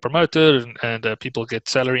people get promoted and people get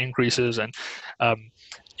salary increases, and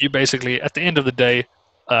you basically at the end of the day,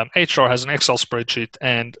 HR has an Excel spreadsheet,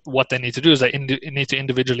 and what they need to do is they need to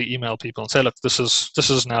individually email people and say, look, this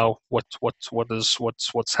is now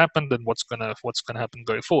what's happened and what's gonna happen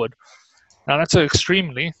going forward. Now that's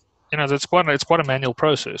extremely, it's quite a manual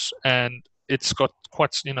process, and it's got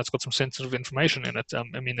it's got some sensitive information in it.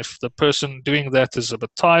 I mean, if the person doing that is a bit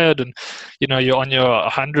tired, and you're on your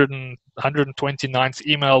 129th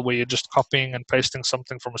email where you're just copying and pasting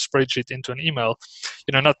something from a spreadsheet into an email,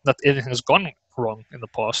 not anything has gone wrong in the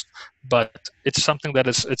past, but it's something that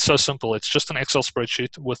it's so simple. It's just an Excel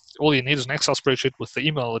spreadsheet with all you need is an Excel spreadsheet with the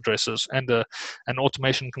email addresses, and an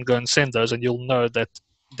automation can go and send those, and you'll know that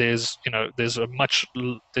you've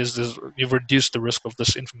reduced the risk of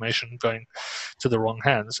this information going to the wrong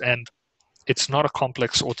hands, and it's not a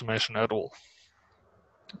complex automation at all.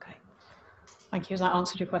 Okay, thank you. Has that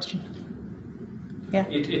answered your question? Yeah,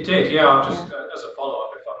 it did. Yeah, just as a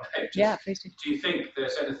follow-up, if I may. Yeah, please do. Do you think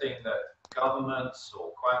there's anything that governments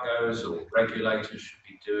or quangos or regulators should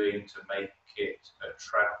be doing to make it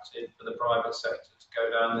attractive for the private sector to go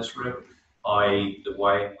down this route? I.e., the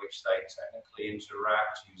way in which they technically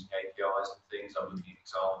interact using APIs and things. I'm looking at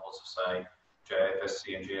examples of, say,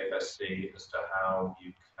 JFSC and GFSC as to how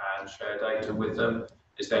you can share data with them.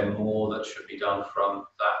 Is there more that should be done from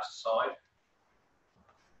that side?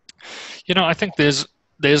 I think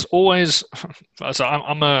there's always, so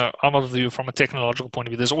I'm of the view from a technological point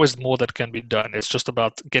of view, there's always more that can be done. It's just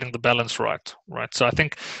about getting the balance right? So I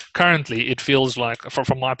think currently it feels like,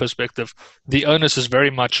 from my perspective, the onus is very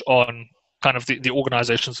much on kind of the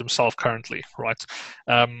organizations themselves currently, right?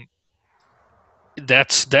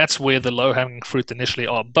 That's where the low-hanging fruit initially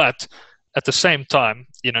are. But at the same time,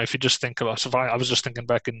 if you just think about, so I was just thinking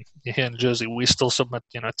back here in Jersey, we still submit,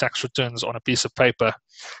 tax returns on a piece of paper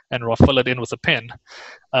and fill it in with a pen.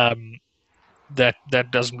 That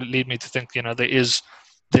does lead me to think,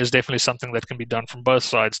 there's definitely something that can be done from both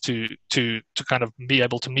sides to kind of be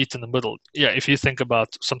able to meet in the middle. Yeah, if you think about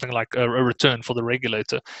something like a return for the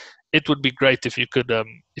regulator, it would be great if you could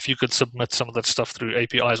submit some of that stuff through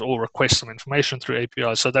APIs or request some information through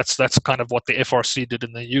APIs. So that's kind of what the FRC did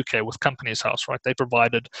in the UK with Companies House, right? They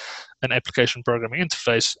provided an application programming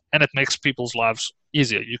interface, and it makes people's lives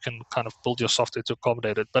easier. You can kind of build your software to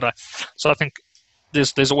accommodate it. But I think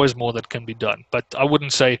there's always more that can be done. But I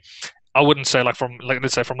wouldn't say like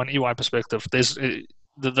let's say from an EY perspective, there's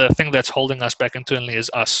the thing that's holding us back internally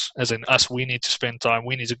is us, as in us. We need to spend time.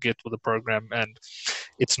 We need to get with the program, and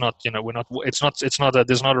it's not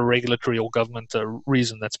there's not a regulatory or government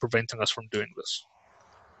reason that's preventing us from doing this.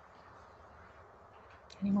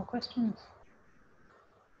 Any more questions?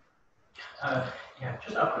 Yeah,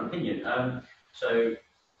 just out of opinion. So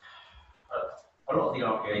a lot of the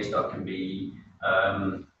RPA stuff can be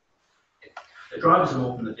the drivers are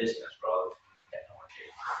more from the business rather than technology.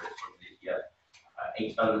 From the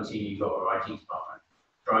each you've got our IT department.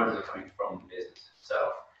 Drivers are coming from the business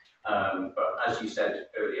itself. But as you said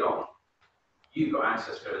early on, you've got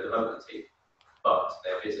access to a development team, but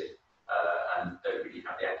they're busy and don't really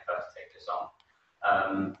have the appetite to take this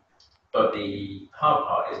on. But the hard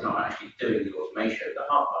part is not actually doing the automation. The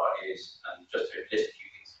hard part is, and just to list a few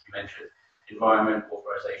things you mentioned, environment,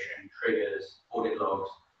 authorization, triggers, audit logs,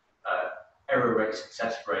 error rate,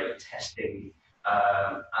 success rate, testing,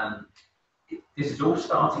 and this is all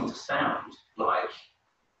starting to sound like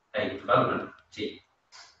a development team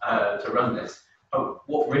to run this. But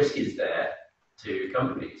what risk is there to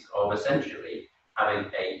companies of essentially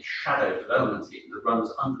having a shadow development team that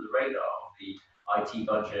runs under the radar of the IT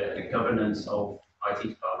budget and governance of IT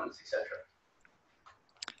departments, etc.?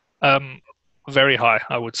 Very high,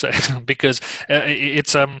 I would say, because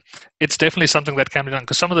it's definitely something that can be done.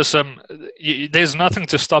 Because some of this, there's nothing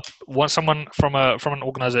to stop someone from an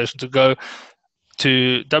organization to go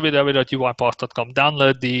to www.uipath.com,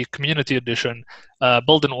 download the community edition,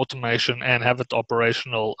 build an automation, and have it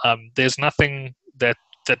operational. There's nothing that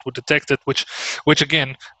would detect it, which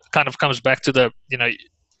again kind of comes back to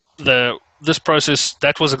this process.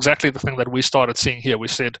 That was exactly the thing that we started seeing here. We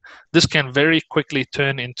said this can very quickly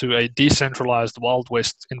turn into a decentralized Wild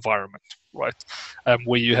West environment, right?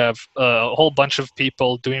 Where you have a whole bunch of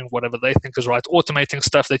people doing whatever they think is right, automating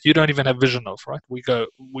stuff that you don't even have vision of, right? We there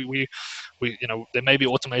may be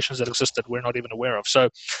automations that exist that we're not even aware of. So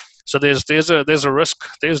there's a risk.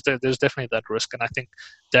 There's definitely that risk, and I think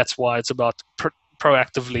that's why it's about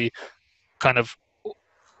proactively kind of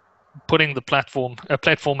putting the platform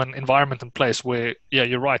and environment in place where, yeah,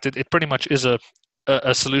 you're right. It pretty much is a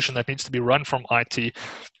solution that needs to be run from IT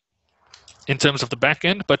in terms of the back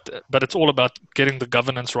end, but it's all about getting the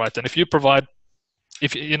governance right. And if you're right,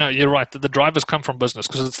 the drivers come from business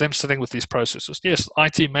because it's them sitting with these processes. Yes,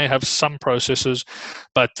 IT may have some processes,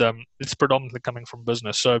 but it's predominantly coming from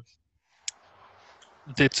business. So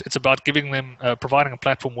it's about giving them, providing a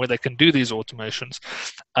platform where they can do these automations.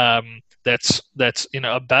 That's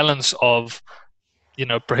a balance of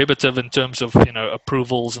prohibitive in terms of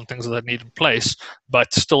approvals and things that need in place,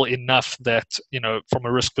 but still enough that from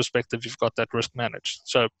a risk perspective you've got that risk managed.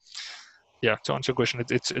 So yeah, to answer your question,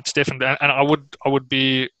 it's definitely, and I would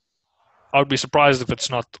be surprised if it's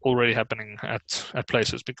not already happening at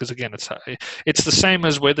places, because again, it's the same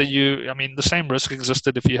as whether the same risk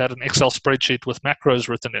existed if you had an Excel spreadsheet with macros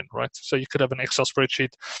written in, right? So you could have an Excel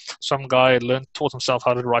spreadsheet, some guy taught himself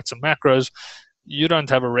how to write some macros. You don't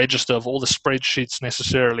have a register of all the spreadsheets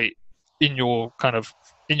necessarily in your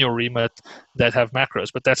remit that have macros,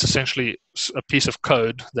 but that's essentially a piece of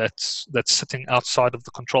code that's sitting outside of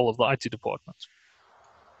the control of the IT department.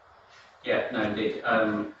 Yeah, no, indeed.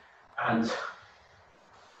 And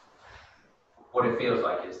what it feels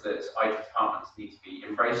like is that IT departments need to be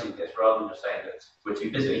embracing this rather than just saying that we're too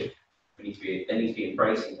busy. They need to be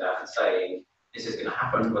embracing that and saying this is going to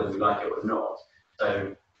happen whether we like it or not.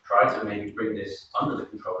 So try to maybe bring this under the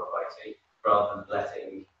control of IT rather than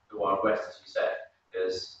letting the Wild West, as you said,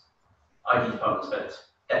 because IT departments spent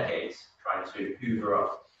decades trying to hoover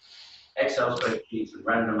up Excel spreadsheets and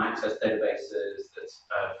random access databases that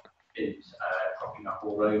have been cropping up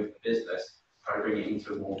all over the business, try to bring it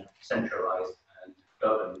into a more centralized and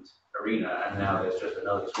governed arena, and now there's just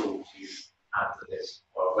another tool to add to this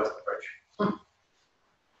Wild West approach.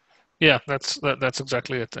 Yeah, that's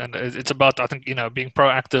exactly it, and it's about, I think, being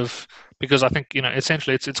proactive, because I think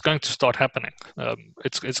essentially it's going to start happening.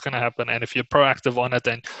 It's going to happen, and if you're proactive on it,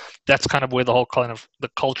 then that's kind of where the whole kind of the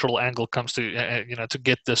cultural angle comes to, to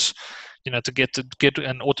get this, to get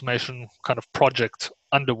an automation kind of project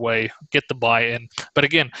underway, get the buy-in. But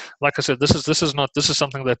again, like I said, this is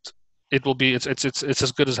something that it will be, it's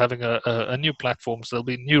as good as having a new platform. So there'll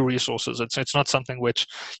be new resources. It's not something which,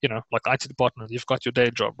 like IT department, you've got your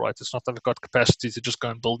day job, right? It's not that we've got capacity to just go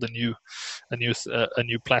and build a new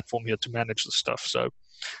platform here to manage the stuff. So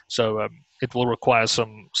it will require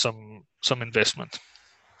some investment.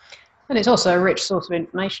 And it's also a rich source of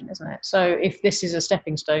information, isn't it? So if this is a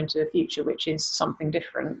stepping stone to the future, which is something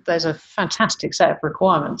different, there's a fantastic set of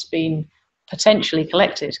requirements being potentially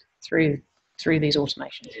collected through these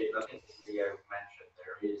automations. I think Leo mentioned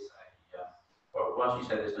there is once you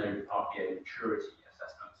say there's no RPA maturity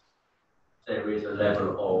assessment, there is a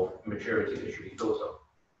level of maturity that should be thought of,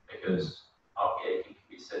 because RPA can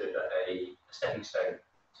be considered a stepping stone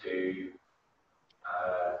to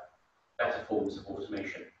better forms of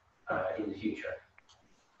automation in the future.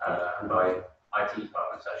 And by IT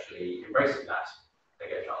departments actually embracing that, they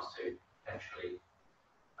get a chance to potentially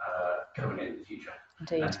govern it in the future.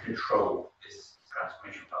 Indeed. And control this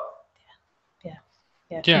transformation path.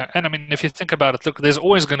 Yeah, and I mean, if you think about it, look, there's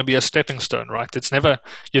always going to be a stepping stone, right?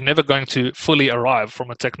 You're never going to fully arrive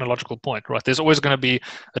from a technological point, right? There's always going to be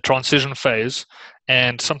a transition phase,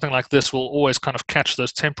 and something like this will always kind of catch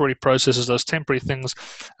those temporary processes, those temporary things.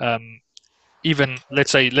 Even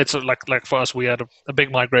let's like for us, we had a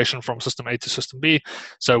big migration from system A to system B,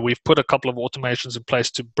 so we've put a couple of automations in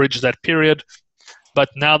place to bridge that period. But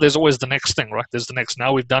now there's always the next thing, right? There's the next.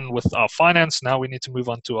 Now we've done with our finance. Now we need to move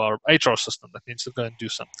on to our HR system that needs to go and do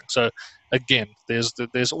something. So again, there's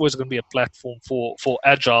always going to be a platform for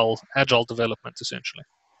agile development, essentially.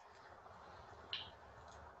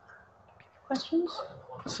 Questions?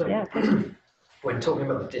 So yeah. When talking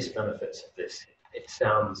about the disbenefits of this, it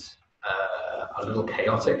sounds a little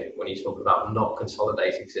chaotic when you talk about not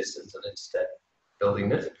consolidating systems and instead building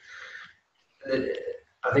this.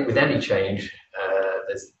 I think with any change,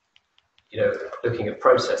 there's, looking at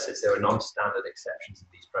processes, there are non-standard exceptions in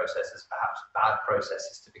these processes, perhaps bad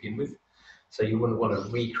processes to begin with. So you wouldn't want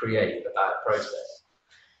to recreate the bad process.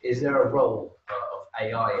 Is there a role of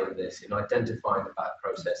AI in this, in identifying the bad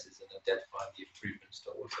processes and identifying the improvements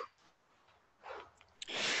towards them?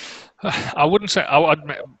 I wouldn't say.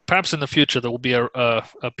 Perhaps in the future there will be a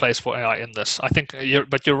place for AI in this. I think,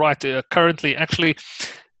 but you're right. Currently, actually,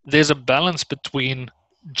 there's a balance between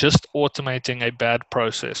just automating a bad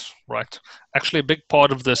process, right? Actually, a big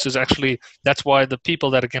part of this is actually, that's why the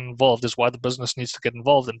people that are getting involved is why the business needs to get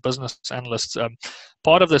involved, and business analysts.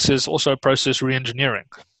 Part of this is also process re-engineering,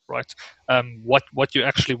 right? What you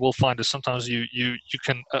actually will find is sometimes you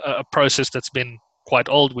can a process that's been quite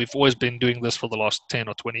old. We've always been doing this for the last 10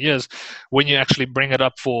 or 20 years. When you actually bring it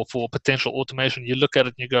up for potential automation, you look at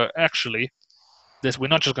it and you go, actually, we're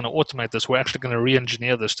not just going to automate this, we're actually going to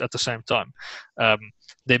re-engineer this at the same time.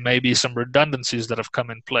 There may be some redundancies that have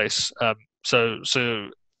come in place. So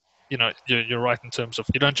you're right in terms of,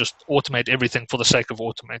 you don't just automate everything for the sake of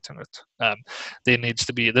automating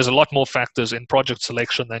it. There's a lot more factors in project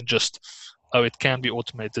selection than just, it can be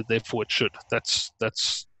automated, therefore it should. That's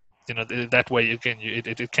that way, again,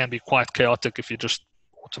 it can be quite chaotic if you're just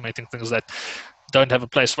automating things that don't have a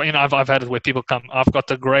place. But I've had it where people come, I've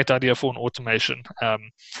got a great idea for an automation,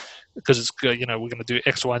 because it's we're going to do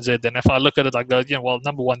X, Y, and Z. Then if I look at it, I go, well,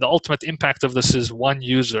 number one, the ultimate impact of this is one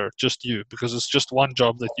user, just you, because it's just one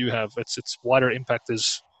job that you have. Its wider impact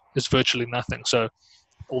is virtually nothing. So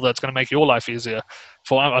although it's going to make your life easier,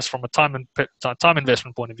 for us from a time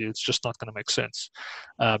investment point of view, it's just not going to make sense.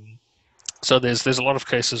 So there's a lot of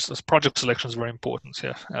cases. Project selection is very important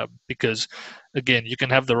here, because again, you can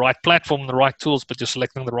have the right platform and the right tools, but you're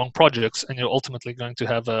selecting the wrong projects, and you're ultimately going to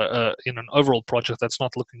have an overall project that's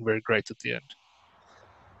not looking very great at the end.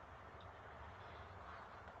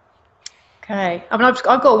 Okay, I mean, I've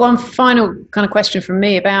got one final kind of question from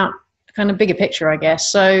me about kind of bigger picture, I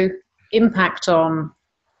guess. So impact on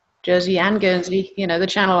Jersey and Guernsey, the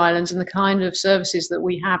Channel Islands, and the kind of services that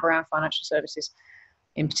we have around financial services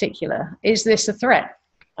in particular. Is this a threat?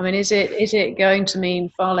 I mean, is it going to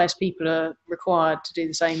mean far less people are required to do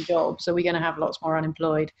the same job? So we're going to have lots more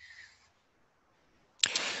unemployed?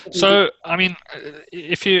 So, I mean,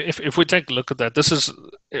 if we take a look at that, this is,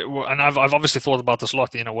 and I've obviously thought about this a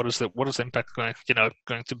lot. What is the impact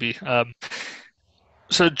going to be?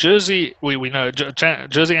 So Jersey, we know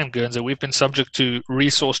Jersey and Guernsey, we've been subject to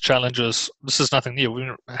resource challenges. This is nothing new.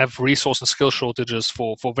 We have resource and skill shortages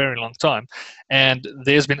for a very long time, and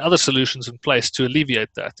there's been other solutions in place to alleviate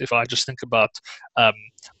that. If I just think about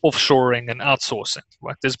offshoring and outsourcing,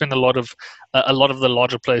 right? There's been a lot of the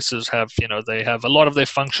larger places have, they have a lot of their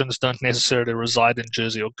functions don't necessarily reside in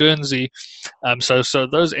Jersey or Guernsey. So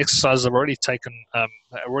those exercises have already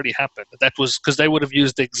happened. That was because they would have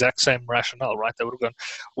used the exact same rationale, right? They would have gone,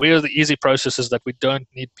 where are the easy processes that we don't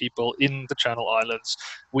need people in the Channel Islands?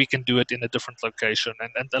 We can do it in a different location.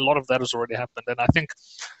 And a lot of that has already happened. And I think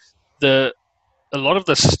a lot of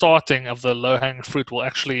the starting of the low-hanging fruit will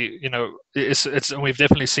actually, it's we've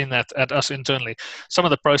definitely seen that at us internally. Some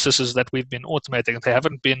of the processes that we've been automating,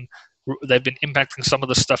 they've been impacting some of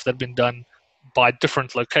the stuff that's been done by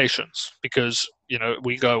different locations, because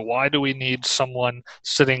we go, why do we need someone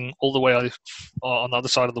sitting all the way on the other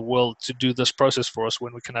side of the world to do this process for us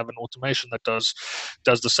when we can have an automation that does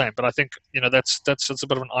the same? But I think that's a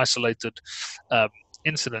bit of an isolated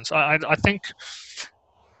incident. I think.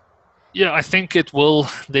 Yeah, I think it will.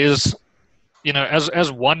 There's,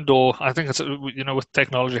 as one door, I think it's, with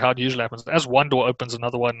technology, how it usually happens. As one door opens,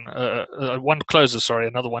 another one, one closes,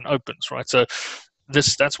 another one opens, right? So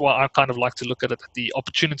that's why I kind of like to look at it at the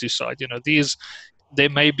opportunity side. There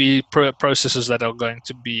may be processes that are going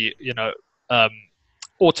to be,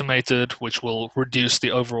 automated, which will reduce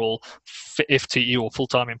the overall FTE or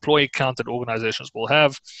full-time employee count that organizations will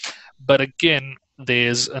have. But again,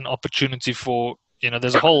 there's an opportunity for,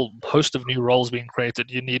 there's a whole host of new roles being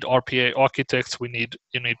created. You need RPA architects. You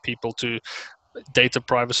need people to data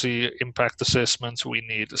privacy impact assessments. We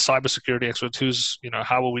need cybersecurity experts who's,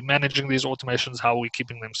 how are we managing these automations? How are we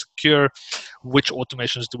keeping them secure? Which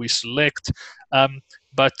automations do we select?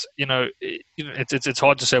 But it's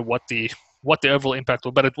hard to say what the overall impact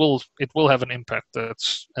will, but it will have an impact.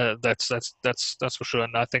 That's for sure.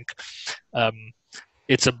 And I think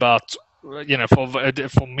it's about,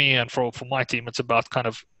 for me and for my team, it's about kind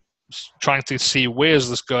of trying to see where is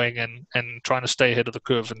this going and trying to stay ahead of the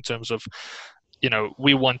curve in terms of,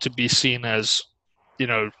 we want to be seen as,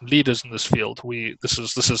 leaders in this field. This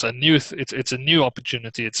is a new, it's a new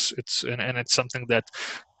opportunity. It's something that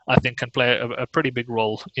I think can play a pretty big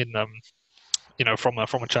role in from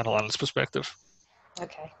a channel analyst perspective.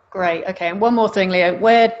 Okay, great. Okay, and one more thing, Leo.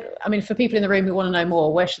 For people in the room who want to know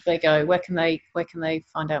more, where should they go? Where can they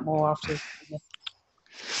find out more after?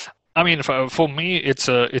 I mean, for me, it's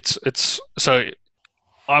so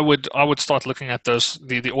I would start looking at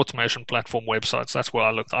the automation platform websites. That's where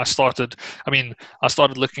I looked. I started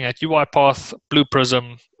looking at UiPath, Blue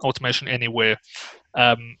Prism, Automation Anywhere.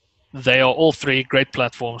 They are all three great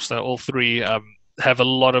platforms. They're all three have a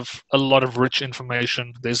lot of rich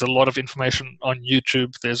information. There's a lot of information on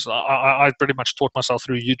YouTube. I pretty much taught myself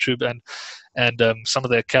through YouTube and some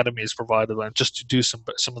of the academies provided one just to do some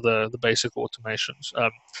of the basic automations.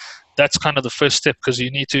 That's kind of the first step, because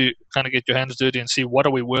you need to kind of get your hands dirty and see what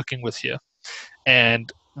are we working with here, and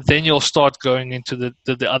then you'll start going into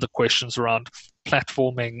the other questions around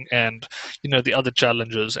platforming and the other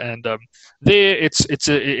challenges. And there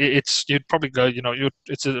you'd probably go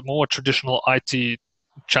it's a more traditional IT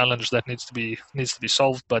challenge that needs to be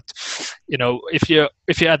solved. But if you're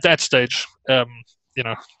at that stage,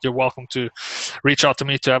 you're welcome to reach out to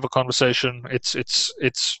me to have a conversation. It's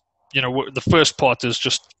the first part is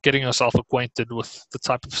just getting yourself acquainted with the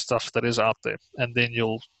type of stuff that is out there, and then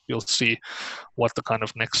you'll see what the kind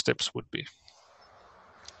of next steps would be.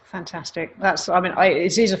 Fantastic.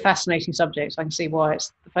 It is a fascinating subject. I can see why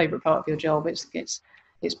it's the favourite part of your job.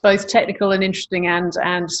 It's both technical and interesting, and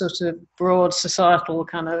sort of broad societal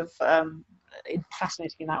kind of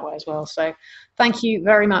fascinating in that way as well. So, thank you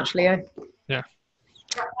very much, Leo. Yeah,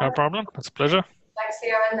 no problem. It's a pleasure. Thanks,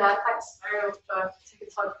 Leo, and thanks, Merial, for taking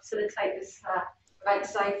the time to facilitate this event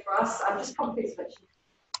today for us. Just a couple of things to mention.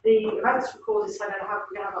 The event's recorded, so we're going to have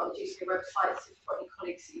it on the GCA website. So if you've got any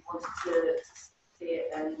colleagues that you wanted to see it,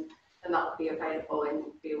 then that will be available in a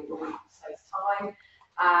week or so's time.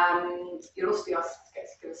 You'll also be asked to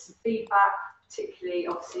give us some feedback, particularly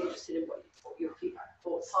obviously interested in what your feedback and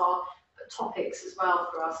thoughts are, but topics as well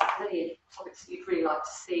for us. Any topics that you'd really like to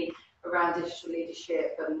see around digital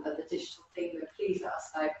leadership and the digital theme, then please let us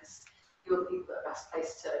know, because you're the people that are best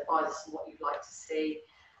placed to advise us on what you'd like to see.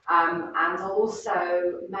 And I'll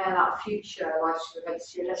also mail out future Livestream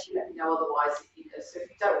events to you, unless you let me know otherwise. So if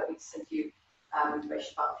you don't want me to send you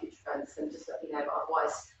information about future events, then just let me know. But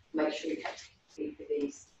otherwise, make sure you keep feed for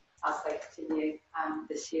these as they continue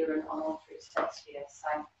this year and on through to next year.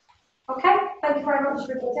 So, okay, thank you very much,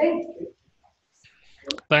 everybody.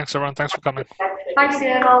 Thanks, everyone. Thanks for coming. Thanks,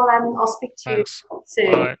 Ian. I'll speak to you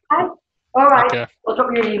soon. Bye. Okay? All right. Okay. I'll drop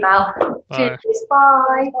you an email. Bye. Cheers.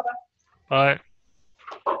 Bye. Bye.